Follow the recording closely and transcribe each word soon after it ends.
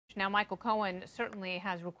Now, Michael Cohen certainly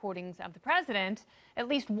has recordings of the president, at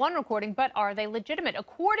least one recording, but are they legitimate?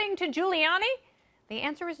 According to Giuliani, the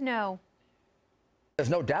answer is no. There's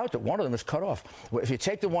no doubt that one of them is cut off. If you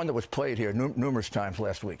take the one that was played here numerous times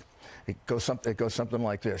last week, it goes something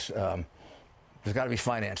like this. There's got to be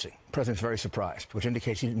financing. The president's very surprised, which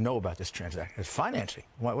indicates he didn't know about this transaction. It's financing.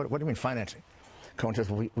 What do you mean financing? Cohen says,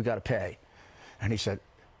 well, we got to pay. And he said,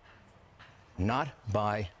 not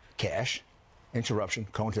by cash. Interruption.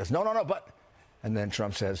 Cohen says, no, but. And then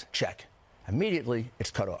Trump says, check. Immediately, it's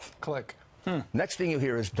cut off. Click. Next thing you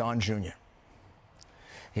hear is Don Jr.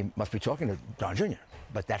 He must be talking to Don Jr.,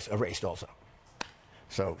 but that's erased also.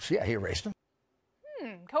 So yeah, he erased him.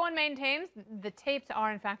 Cohen maintains the tapes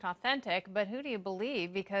are in fact authentic, but who do you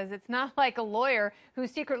believe? Because it's not like a lawyer who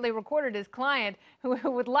secretly recorded his client who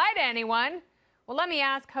would lie to anyone. Well, let me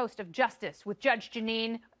ask host of Justice with Judge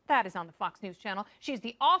Jeanine. That is on the Fox News channel. She's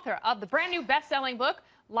the author of the brand new best-selling book,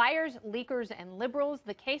 Liars, Leakers, and Liberals,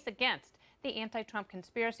 The Case Against the Anti-Trump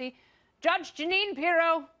Conspiracy. Judge Jeanine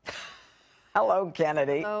Pirro. Hello,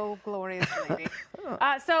 Kennedy. Oh, glorious lady.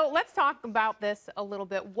 So let's talk about this a little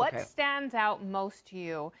bit. What stands out most to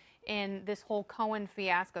you in this whole Cohen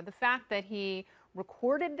fiasco? The fact that he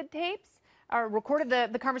recorded the tapes, or recorded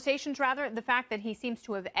the conversations, rather, the fact that he seems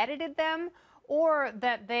to have edited them, or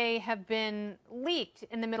that they have been leaked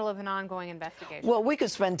in the middle of an ongoing investigation? Well, we could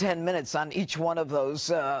spend 10 minutes on each one of those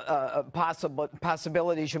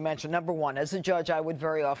possibilities you mentioned. Number one, as a judge, I would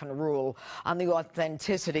very often rule on the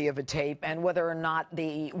authenticity of a tape and whether or not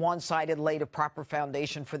the one-sided laid a proper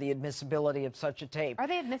foundation for the admissibility of such a tape. Are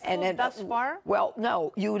they admissible thus far? Well,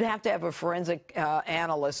 no. You would have to have a forensic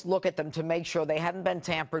analyst look at them to make sure they hadn't been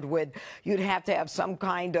tampered with. You'd have to have some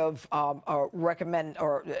kind of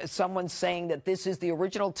someone saying that this is the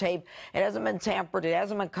original tape. It hasn't been tampered. It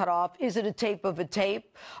hasn't been cut off. Is it a tape of a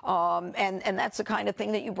tape? And that's the kind of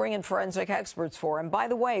thing that you bring in forensic experts for. And by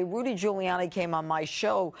the way, Rudy Giuliani came on my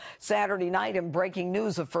show Saturday night in Breaking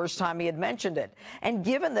News the first time he had mentioned it. And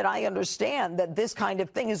given that I understand that this kind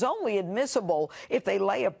of thing is only admissible if they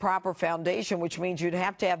lay a proper foundation, which means you'd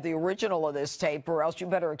have to have the original of this tape, or else you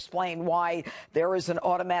better explain why there is an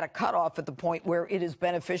automatic cutoff at the point where it is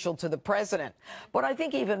beneficial to the president. But I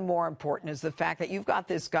think even more important is the fact that you've got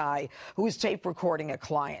this guy who is tape recording a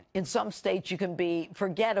client. In some states, you can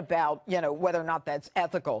forget about, whether or not that's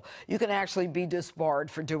ethical. You can actually be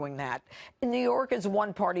disbarred for doing that. In New York, as a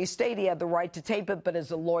one-party state, he had the right to tape it, but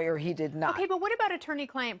as a lawyer, he did not. Okay, but what about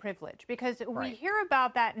attorney-client privilege? Because we hear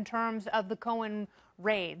about that in terms of the Cohen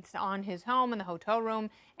raids on his home and the hotel room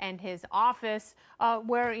and his office,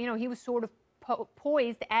 where, he was sort of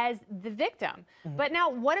poised as the victim. But now,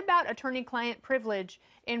 what about attorney-client privilege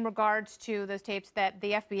in regards to those tapes that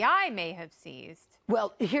the FBI may have seized?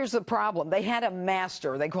 Well, here's the problem. They had a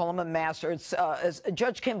master. They call him a master. It's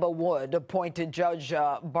Judge Kimball Wood appointed Judge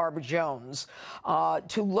Barbara Jones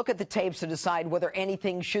to look at the tapes to decide whether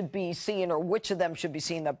anything should be seen or which of them should be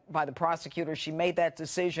seen by the prosecutor. She made that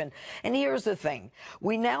decision. And here's the thing.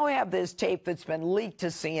 We now have this tape that's been leaked to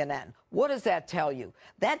CNN. What does that tell you?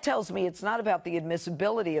 That tells me it's not about the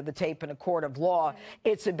admissibility of the tape in a court of law.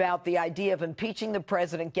 It's about the idea of impeaching the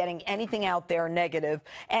president, getting anything out there negative.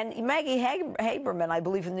 And Maggie Haberman, I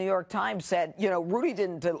believe in the New York Times, said, Rudy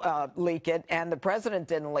didn't leak it and the president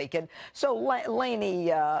didn't leak it. So Lanny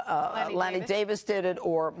Davis did it,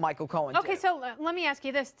 or Michael Cohen did it. Okay, so let me ask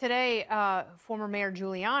you this. Today, former Mayor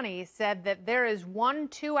Giuliani said that there is one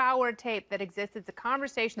 2-hour tape that exists. It's a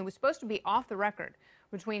conversation that was supposed to be off the record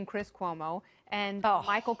between Chris Cuomo and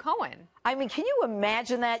Michael Cohen. I mean, can you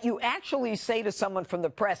imagine that? You actually say to someone from the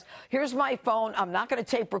press, here's my phone. I'm not going to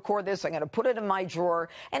tape record this. I'm going to put it in my drawer.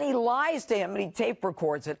 And he lies to him and he tape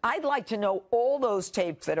records it. I'd like to know all those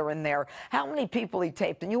tapes that are in there, how many people he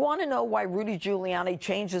taped. And you want to know why Rudy Giuliani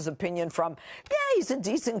changed his opinion from, yeah, he's a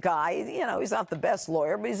decent guy. He's not the best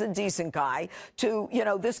lawyer, but he's a decent guy, to,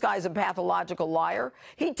 this guy's a pathological liar.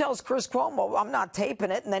 He tells Chris Cuomo, I'm not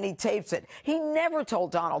taping it, and then he tapes it. He never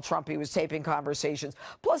told Donald Trump he was taping conversations.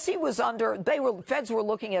 Plus, he was feds were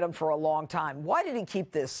looking at him for a long time. Why did he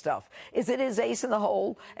keep this stuff? Is it his ace in the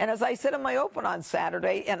hole? And as I said in my open on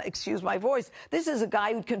Saturday, and excuse my voice, this is a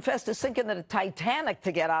guy who confessed to sinking the Titanic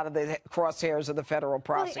to get out of the crosshairs of the federal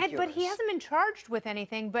prosecutors. But he hasn't been charged with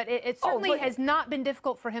anything, but it certainly has not been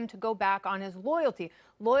difficult for him to go back on his loyalty.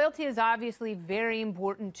 Loyalty is obviously very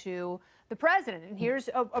important to the president. And here's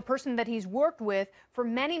a person that he's worked with for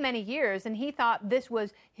many, many years, and he thought this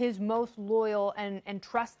was his most loyal and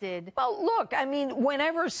trusted. Well, look, I mean,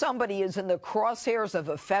 whenever somebody is in the crosshairs of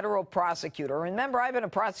a federal prosecutor, remember, I've been a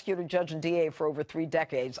prosecutor, judge, and DA for over 3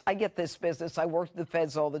 decades. I get this business. I work with the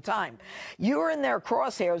feds all the time. You're in their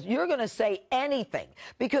crosshairs. You're going to say anything,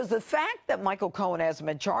 because the fact that Michael Cohen hasn't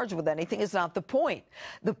been charged with anything is not the point.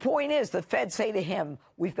 The point is the feds say to him,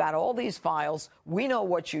 we've got all these files. We know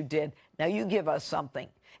what you did. Now you give us something.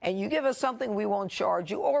 And you give us something, we won't charge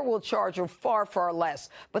you, or we'll charge you far, far less.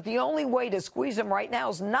 But the only way to squeeze him right now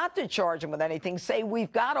is not to charge him with anything. Say,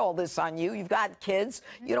 we've got all this on you. You've got kids.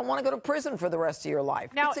 You don't want to go to prison for the rest of your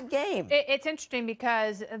life. Now, it's a game. It's interesting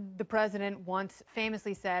because the president once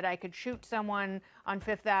famously said, I could shoot someone on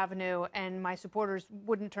Fifth Avenue and my supporters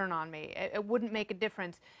wouldn't turn on me. It wouldn't make a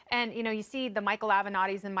difference. And, you know, you see the Michael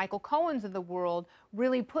Avenattis and Michael Cohens of the world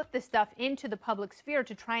really put this stuff into the public sphere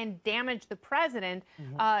to try and damage the president.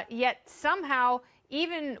 Yet somehow,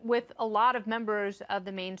 even with a lot of members of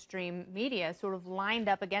the mainstream media sort of lined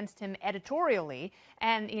up against him editorially,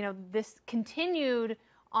 and, you know, this continued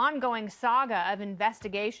ongoing saga of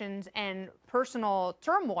investigations and personal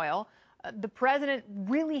turmoil, the president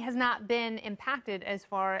really has not been impacted as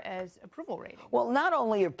far as approval ratings. Well, not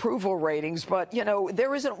only approval ratings, but, you know,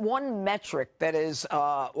 there isn't one metric that is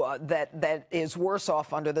that is worse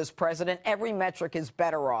off under this president. Every metric is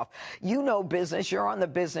better off. You know business. You're on the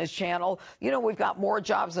Business Channel. You know we've got more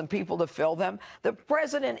jobs than people to fill them. The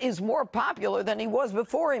president is more popular than he was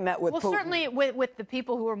before he met with Putin. Well, certainly with the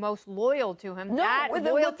people who are most loyal to him. No, that with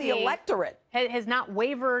loyalty the electorate has not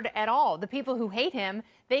wavered at all. The people who hate him,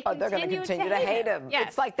 they're going to continue to hate him. Yes.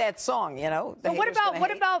 It's like that song, you know. So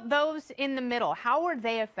what about those in the middle? How are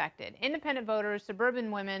they affected? Independent voters,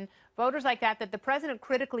 suburban women, voters like that the president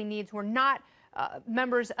critically needs who are not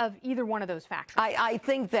members of either one of those factions. I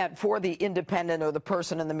think that for the independent or the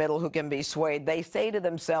person in the middle who can be swayed, they say to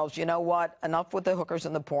themselves, you know what, enough with the hookers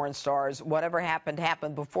and the porn stars. Whatever happened,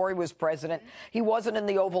 happened. Before he was president, he wasn't in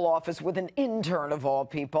the Oval Office with an intern of all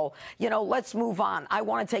people. You know, let's move on. I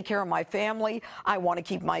want to take care of my family. I want to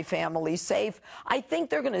keep my family safe. I think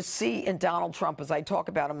they're going to see in Donald Trump, as I talk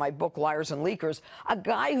about in my book, Liars and Leakers, a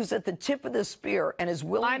guy who's at the tip of the spear and is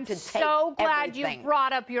willing to take everything. I'm so glad you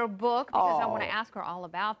brought up your book, because I want to ask her all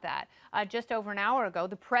about that. Just over an hour ago,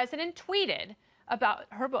 the president tweeted about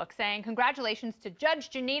her book, saying, congratulations to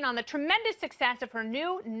Judge Jeanine on the tremendous success of her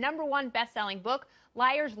new #1 best-selling book,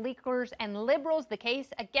 Liars, Leakers, and Liberals, The Case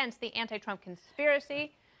Against the Anti-Trump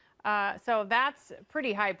Conspiracy. So that's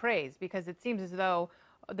pretty high praise, because it seems as though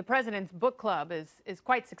the president's book club is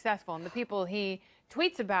quite successful, and the people he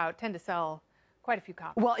tweets about tend to sell quite a few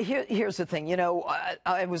copies. Well, here's the thing. You know,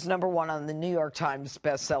 I was #1 on the New York Times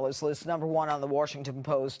bestsellers list, #1 on the Washington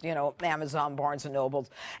Post, you know, Amazon, Barnes & Nobles,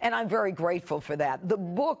 and I'm very grateful for that. The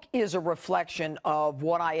book is a reflection of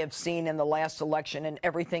what I have seen in the last election and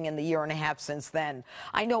everything in the year and a half since then.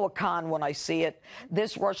 I know a con when I see it.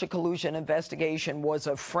 This Russia collusion investigation was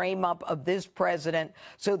a frame-up of this president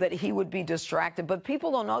so that he would be distracted. But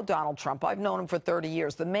people don't know Donald Trump. I've known him for 30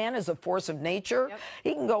 years. The man is a force of nature. Yep.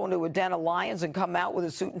 He can go into a den of lions and come out with a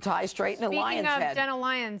suit and tie straight and a lion's head. Speaking of den of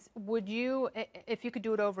lions, would you, if you could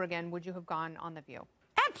do it over again, would you have gone on The View?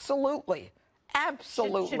 Absolutely.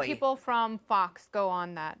 Absolutely. Should people from Fox go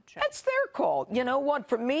on that show? That's their call. You know what?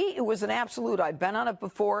 For me, it was an absolute. I've been on it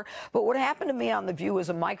before. But what happened to me on The View is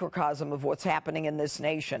a microcosm of what's happening in this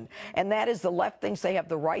nation. And that is the left thinks they have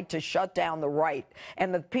the right to shut down the right.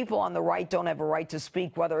 And the people on the right don't have a right to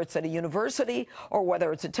speak, whether it's at a university or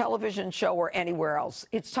whether it's a television show or anywhere else.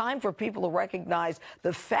 It's time for people to recognize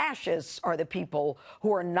the fascists are the people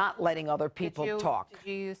who are not letting other people talk. Did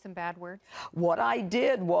you use some bad words? What I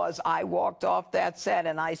did was I walked off that set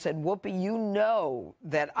and I said, Whoopi, you know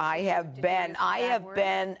that I have been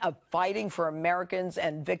fighting for Americans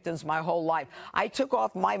and victims my whole life. I took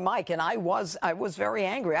off my mic and I was very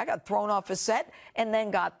angry. I got thrown off a set and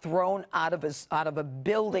then got thrown out of a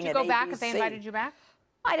building at ABC. Would you go back if they invited you back?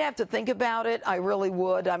 I'd have to think about it. I really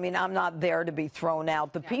would. I mean, I'm not there to be thrown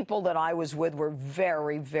out. The people that I was with were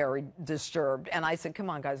very, very disturbed. And I said, come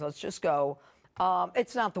on, guys, let's just go.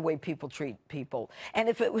 It's not the way people treat people. And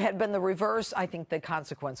if it had been the reverse, I think the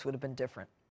consequence would have been different.